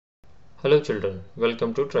Hello children,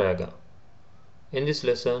 welcome to Triyaga. In this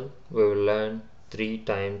lesson, we will learn 3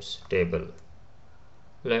 times table.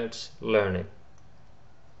 Let's learn it.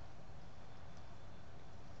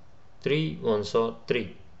 3 ones are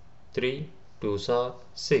 3, 3 twos are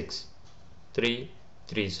 6, 3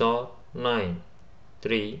 threes are 9,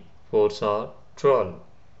 3 fours are 12,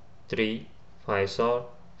 3 fives are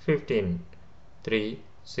 15, 3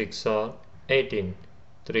 six are 18,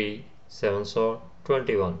 3 sevens are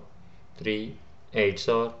 21, 3 eights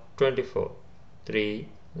are 24, 3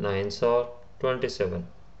 nines are 27,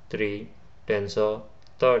 3 tens are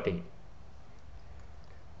 30.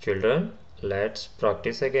 Children, let's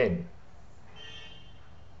practice again.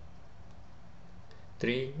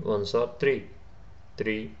 3 ones are 3,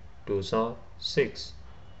 3 twos are 6,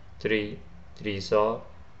 3 threes are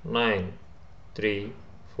 9, 3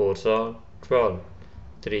 fours are 12,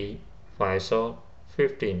 3 fives are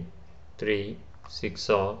 15, 3 six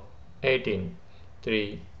are 18,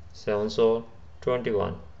 3 sevens are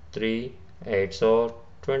 21, 3 eights are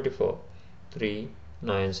 24, 3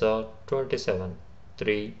 nines are 27,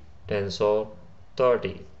 3 tens are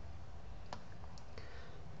 30.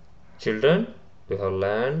 Children, we have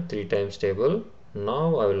learned 3 times table.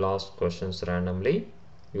 Now I will ask questions randomly.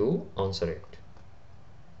 You answer it.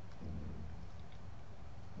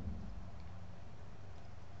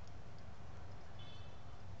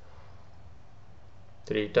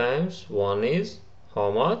 3 times 1 is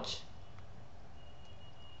how much?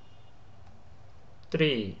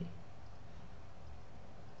 3.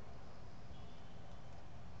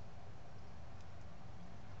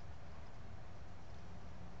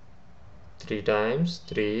 3 times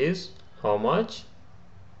 3 is how much?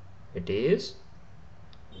 It is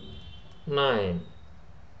 9.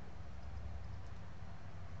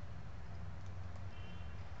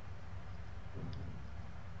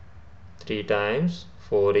 3 times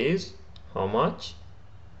 4 is how much?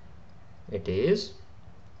 It is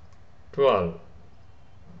 12.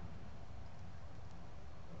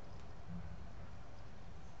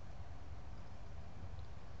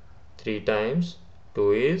 3 times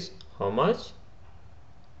 2 is how much?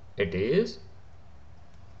 It is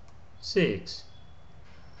 6.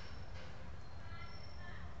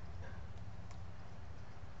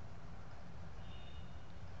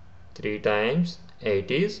 3 times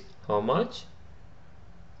 8 is how much?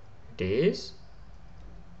 It is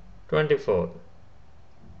 24.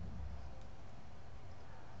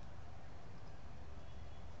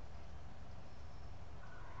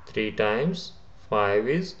 3 times 5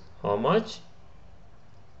 is how much?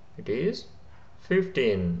 It is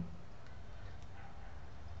 15.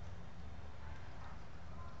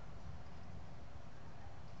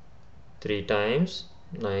 3 times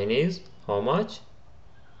 9 is how much?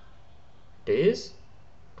 It is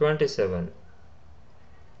 27.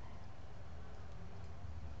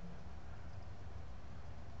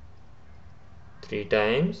 3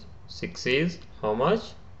 times 6 is how much?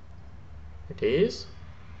 It is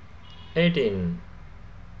 18.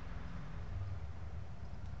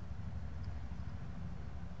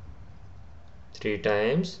 3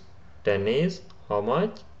 times 10 is how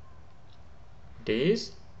much? It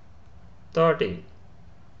is 30.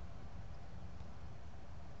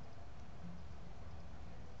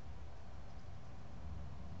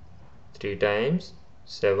 3 times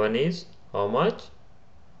 7 is how much?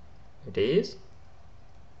 It is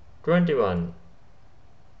 21.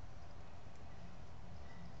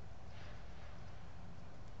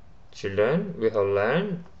 Children, we have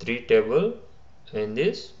learned 3 tables in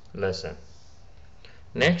this lesson.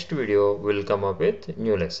 Next video will come up with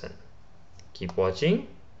new lesson. Keep watching.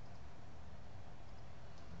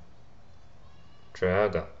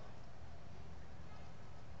 Triyaga.